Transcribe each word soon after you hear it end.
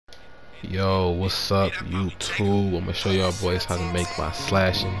Yo, what's up YouTube? I'm gonna show y'all boys how to make my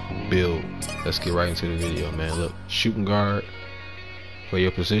slashing build. Let's get right into the video, man. Look, shooting guard for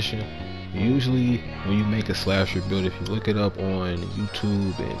your position. Usually when you make a slasher build, if you look it up on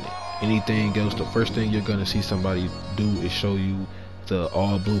YouTube and anything else, the first thing you're gonna see somebody do is show you the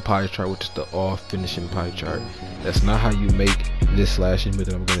all blue pie chart, which is the all finishing pie chart. That's not how you make this slashing build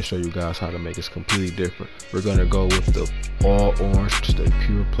that I'm going to show you guys how to make. It's completely different. We're going to go with the all orange, which is the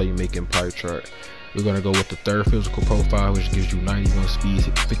pure playmaking pie chart. We're going to go with the third physical profile, which gives you 91 speed,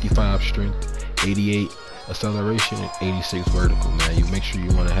 55 strength, 88 acceleration, and 86 vertical. Man, you make sure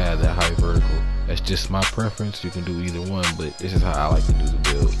you want to have that high vertical. That's just my preference. You can do either one, but this is how I like to do the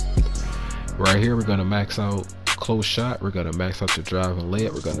build. Right here, we're going to max out close shot. We're gonna max out your drive and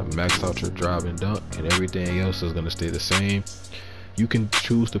layup. We're gonna max out your drive and dunk, and everything else is gonna stay the same. You can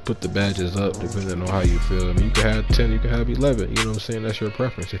choose to put the badges up depending on how you feel. I mean, you can have 10, you can have 11. You know what I'm saying? That's your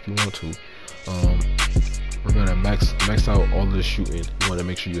preference if you want to. We're gonna max out all of the shooting. You want to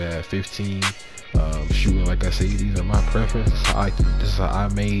make sure you have 15 shooting. Like I say, these are my preference. This is how I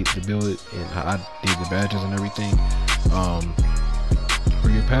made the build and how I did the badges and everything. For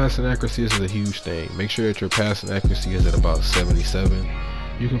your passing accuracy, this is a huge thing. Make sure that your passing accuracy is at about 77.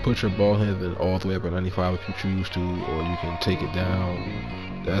 You can put your ball handling all the way up at 95 if you choose to, or you can take it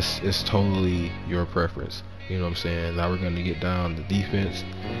down. It's totally your preference. You know what I'm saying? Now we're gonna get down the defense.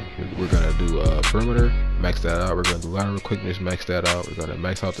 We're gonna do perimeter, max that out. We're gonna do lateral quickness, max that out. We're gonna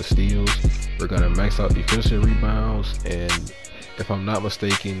max out the steals. We're gonna max out defensive rebounds, and if I'm not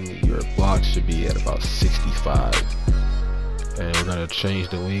mistaken, your blocks should be at about 65. And we're gonna change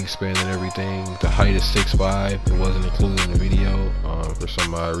the wingspan and everything. The height is 6'5". It wasn't included in the video for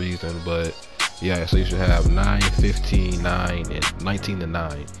some odd reason, but yeah. So you should have 9, 15, 9, and 19 to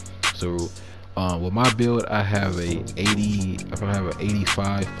 9. So with my build, I have a 80. If I have an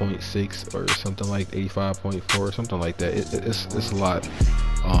 85.6 or something like 85.4, something like that. It's a lot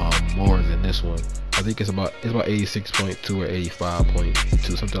more than this one. I think it's about 86.2 or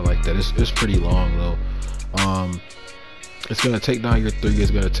 85.2, something like that. It's pretty long though. It's gonna take down your three.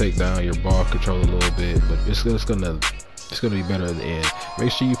 It's gonna take down your ball control a little bit, but it's gonna be better in the end.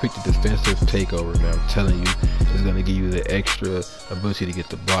 Make sure you pick the defensive takeover, man. I'm telling you, it's gonna give you the extra ability to get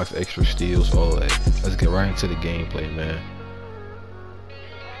the blocks, extra steals, all that. Let's get right into the gameplay, man.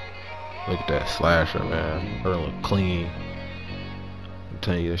 Look at that slasher, man. Her look clean. I'm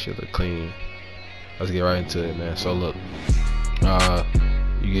telling you, that shit look clean. Let's get right into it, man. So look,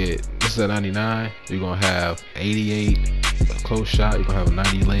 you get this is at 99. You're gonna have 88 close shot. You're gonna have a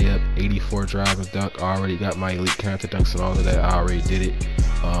 90 layup, 84 drive and dunk. I already got my elite character dunks and all of that. I already did it.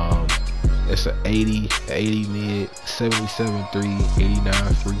 It's an 80 mid, 77 3,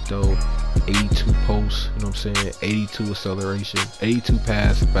 89 free throw, 82 post. You know what I'm saying? 82 acceleration, 82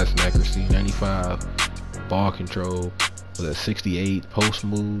 passing accuracy, 95 ball control. At 68 post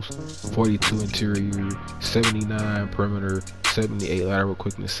moves, 42 interior, 79 perimeter, 78 lateral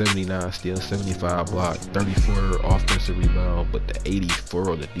quickness, 79 steal, 75 block, 34 offensive rebound, but the 84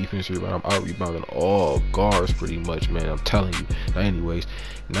 on the defensive rebound. I'm out rebounding all guards pretty much, man. I'm telling you. Now, anyways,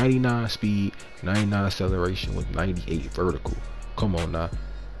 99 speed, 99 acceleration with 98 vertical. Come on now.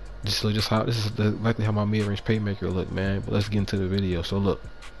 This is exactly how my mid-range playmaker look, man. But let's get into the video. So look,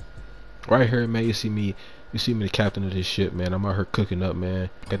 right here, man, you see me the captain of this ship, man. I'm out here cooking up, man.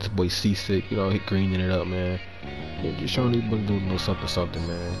 Got this boy seasick, you know, he greening it up, man. Yeah, just showing these boys do a little something,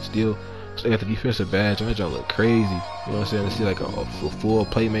 man. Still got the defensive badge, and that y'all look crazy. You know what I'm saying? To see like a full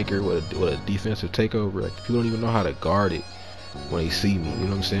playmaker with a defensive takeover. Like, people don't even know how to guard it when they see me. You know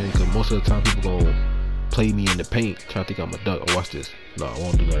what I'm saying? Because most of the time people gonna play me in the paint, trying to think I'm a duck. Oh, watch this. No, I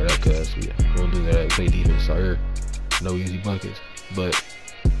won't do none of that, cuz we won't do none of that. Play defense out here. No easy buckets. But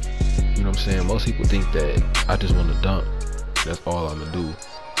you know what I'm saying? Most people think that I just want to dunk. That's all I'm gonna do.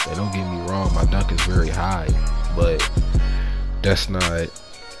 And don't get me wrong, my dunk is very high, but that's not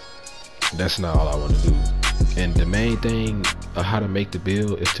all I want to do. And the main thing of how to make the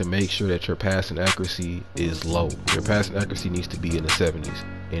build is to make sure that your passing accuracy is low. Your passing accuracy needs to be in the 70s,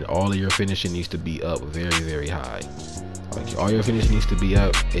 and all of your finishing needs to be up very, very high. Like, all your finishing needs to be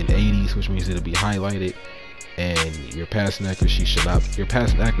up in 80s, which means it'll be highlighted. And your passing accuracy should not be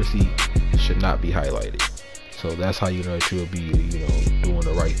highlighted. So that's how you know that you'll be, you know, doing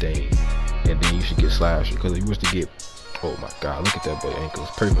the right thing. And then you should get slasher, because if you was to get, oh my god, look at that boy ankles,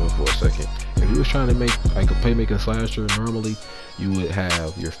 perfect for a second. If you was trying to make like a playmaking slasher, normally you would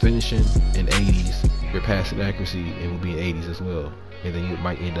have your finishing in 80s, your passing accuracy it will be in 80s as well, and then you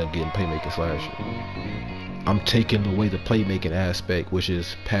might end up getting playmaking slasher. I'm taking away the playmaking aspect, which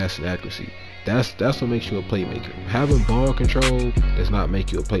is passing accuracy. That's what makes you a playmaker. Having ball control does not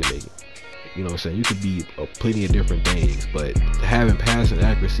make you a playmaker. You know what I'm saying? You could be plenty of different things, but having passing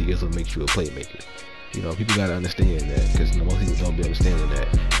accuracy is what makes you a playmaker. You know, people gotta understand that, because most people don't be understanding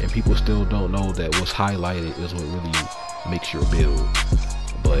that, and people still don't know that what's highlighted is what really makes your build.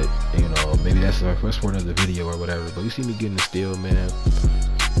 But you know, maybe that's for another video or whatever. But you see me getting the steal, man.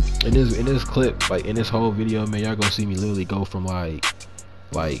 In this clip, like in this whole video, man, y'all gonna see me literally go from like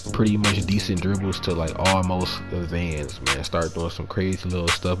pretty much decent dribbles to like almost advanced, man. Start doing some crazy little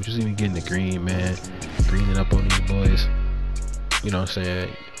stuff. But you see me getting the green, man, greening up on these boys. You know what I'm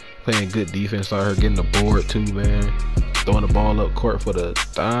saying? Playing good defense. Start her getting the board too, man. Throwing the ball up court for the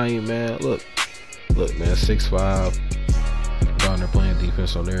dime, man. Look, man, 6'5". Down there playing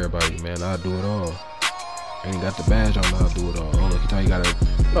defense on everybody, man. I'll do it all. Ain't got the badge on, I'll do it all. Oh, look, you thought you gotta.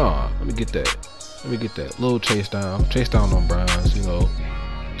 Nah, let me get that. Little chase down on Browns, you know.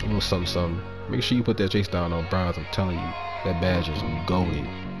 A little something. Make sure you put that chase down on Browns. I'm telling you, that badge is goated.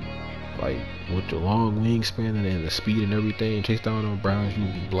 Like, with the long wingspan and the speed and everything, chase down on Browns,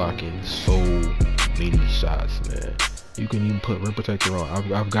 you'll be blocking so many shots, man. You can even put rim protector on. I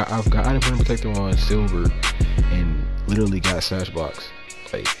didn't put rim protector on silver and literally got snatch blocks.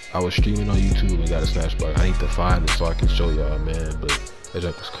 Like, I was streaming on YouTube and got a snatch block. I need to find it so I can show y'all, man. But that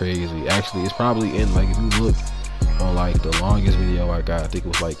junk was crazy. Actually, it's probably in, like, if you look on like the longest video I got, I think it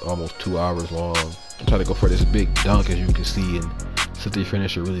was like almost 2 hours long. I'm trying to go for this big dunk, as you can see, and Cynthia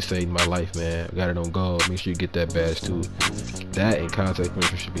finisher really saved my life, man. I got it on gold. Make sure you get that badge too. That and contact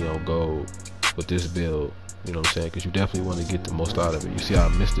finisher should be on gold with this build. You know what I'm saying? Because you definitely want to get the most out of it. You see how I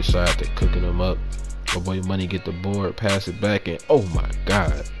missed the shot, they're cooking them up. My boy Money get the board, pass it back, and oh my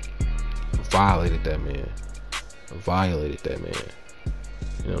god, violated that man.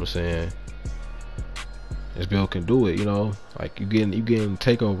 You know what I'm saying? This build can do it, you know. Like you getting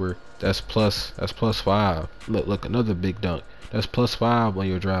takeover. That's plus 5. Look, another big dunk. That's plus 5 on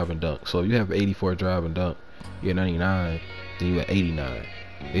your drive and dunk. So if you have 84 drive and dunk, you're 99. Then you at 89.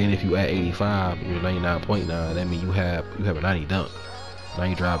 Then if you at 85, you're 99.9. That means you have a 90 dunk.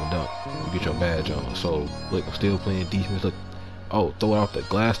 90 drive and dunk. You get your badge on. So look, I'm still playing defense. Look, oh, throw it off the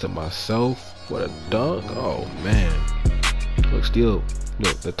glass to myself. What a dunk! Oh man.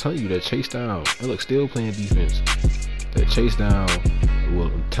 Look, I tell you that chase down. And look, still playing defense. That chase down. Well,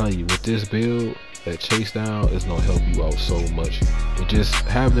 I'm telling you, with this build, that chase down is gonna help you out so much. And just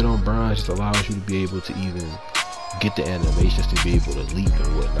having it on Brian just allows you to be able to even get the animations to be able to leap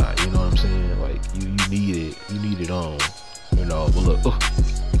and whatnot. You know what I'm saying? Like you need it on. You know, but look,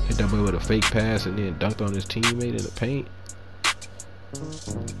 hit that boy with a fake pass and then dunked on his teammate in the paint.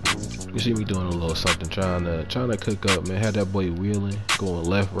 You see me doing a little something, trying to cook up, man. Had that boy wheeling, going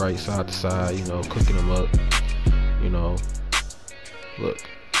left, right, side to side, you know, cooking him up. You know, look,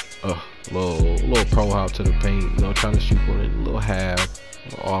 little pro hop to the paint, you know, trying to shoot for it, a little half,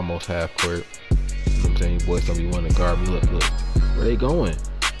 almost half court. You know what I'm saying? Boys don't be wanting to guard me. Look, where they going?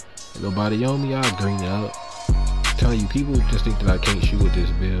 Ain't nobody on me. I'll green it up. I'm telling you, people just think that I can't shoot with this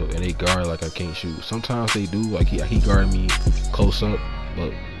build, and they guard like I can't shoot. Sometimes they do, like he guarded me close up,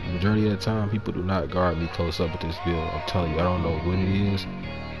 but majority of the time, people do not guard me close up with this build. I'm telling you, I don't know what it is,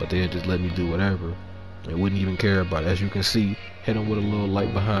 but they'll just let me do whatever. They wouldn't even care about it. As you can see, hit him with a little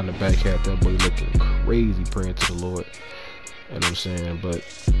light behind the back, had that boy looking crazy, praying to the Lord. You know what I'm saying? But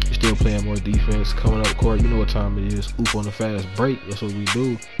you're still playing more defense, coming up court. You know what time it is. Oop on the fast break. That's what we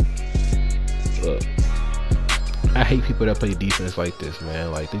do. Look, I hate people that play defense like this,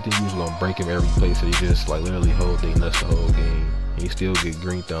 man. Like, they think you're gonna break him every play, so they just like literally hold their nuts the whole game. And you still get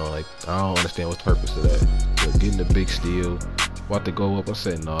greened on. Like, I don't understand what's the purpose of that. But getting the big steal, about to go up, I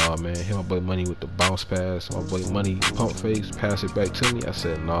said, nah, man. Hit my boy Money with the bounce pass. My boy Money pump face, pass it back to me. I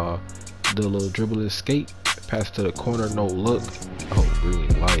said, nah. Do a little dribble escape, pass to the corner, no look. Oh, green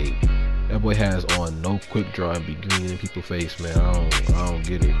light. That boy has on no quick draw and be green in people's face, man. I don't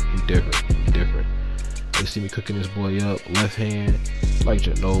get it. He different. They see me cooking this boy up, left hand, like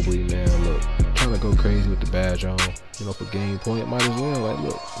Ginobili, man. Look, trying to go crazy with the badge on, you know, for game point. Might as well, like,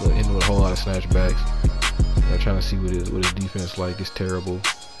 look, hitting with a whole lot of snatchbacks. I'm trying to see what his defense like. It's terrible.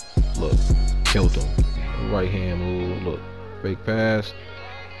 Look, killed him. Right hand move. Look, fake pass.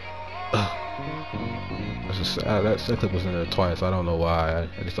 That clip was in there twice. I don't know why.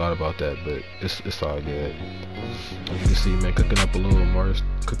 I just thought about that, but it's all good. As you can see, man, cooking up a little more,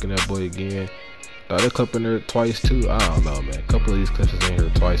 cooking that boy again. That clip in there twice too. I don't know, man. A couple of these clips is in here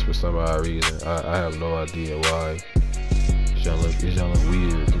twice for some odd reason. I have no idea why. It's gonna look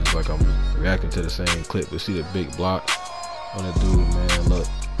weird. It's like like I'm reacting to the same clip. But see the big block on the dude, man. Look,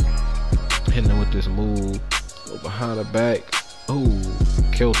 hitting him with this move, behind the back. Ooh,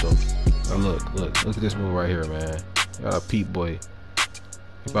 killed him. Now look at this move right here, man. Got a peep boy.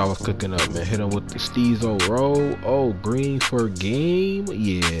 If I was cooking up, man, hit him with the Steezo roll. Oh, green for game.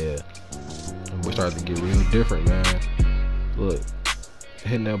 Yeah, we started to get real different, man. Look,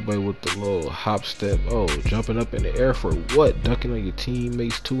 hitting that boy with the little hop step. Oh, jumping up in the air for what? Ducking on your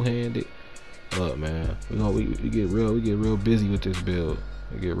teammates two-handed. Look, man, we get real busy with this build.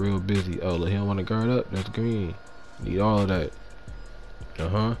 We get real busy. Oh, look, he don't want to guard up. That's green. Need all of that.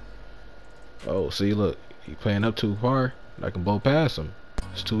 Oh, see, look, he playing up too far. I can blow past him.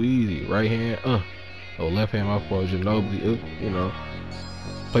 It's too easy. Right hand, oh, left hand, my fault. Ginobili, you know,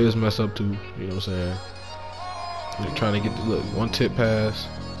 players mess up too. You know what I'm saying? They're trying to get the look, one tip pass.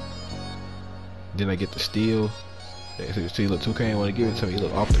 Then I get the steal. See, look, 2K ain't want to give it to me.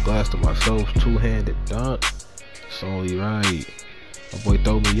 Look, off the glass to myself, two-handed dunk. It's only right. My boy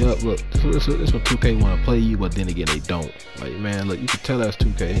throw me up. Look, this when 2K want to play you, but then again they don't. Like, man, look, you can tell that's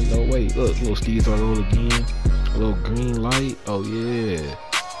 2K. Ain't no way. Look, little Steve's on roll again. A little green light. Oh yeah.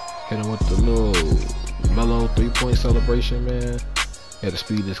 Hit him with the little mellow 3-point celebration, man. Had to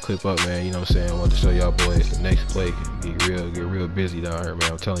speed this clip up, man. You know what I'm saying? I wanted to show y'all boys the next play get real busy down here,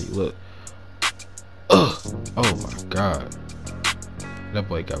 man. I'm telling you, look. Oh my God. That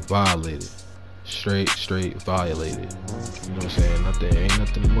boy got violated. Straight violated. You know what I'm saying? Ain't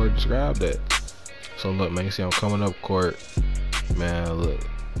nothing more to describe that. So look, man, you see I'm coming up court. Man, look,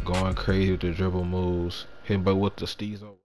 going crazy with the dribble moves. Hitting but with the Steezo.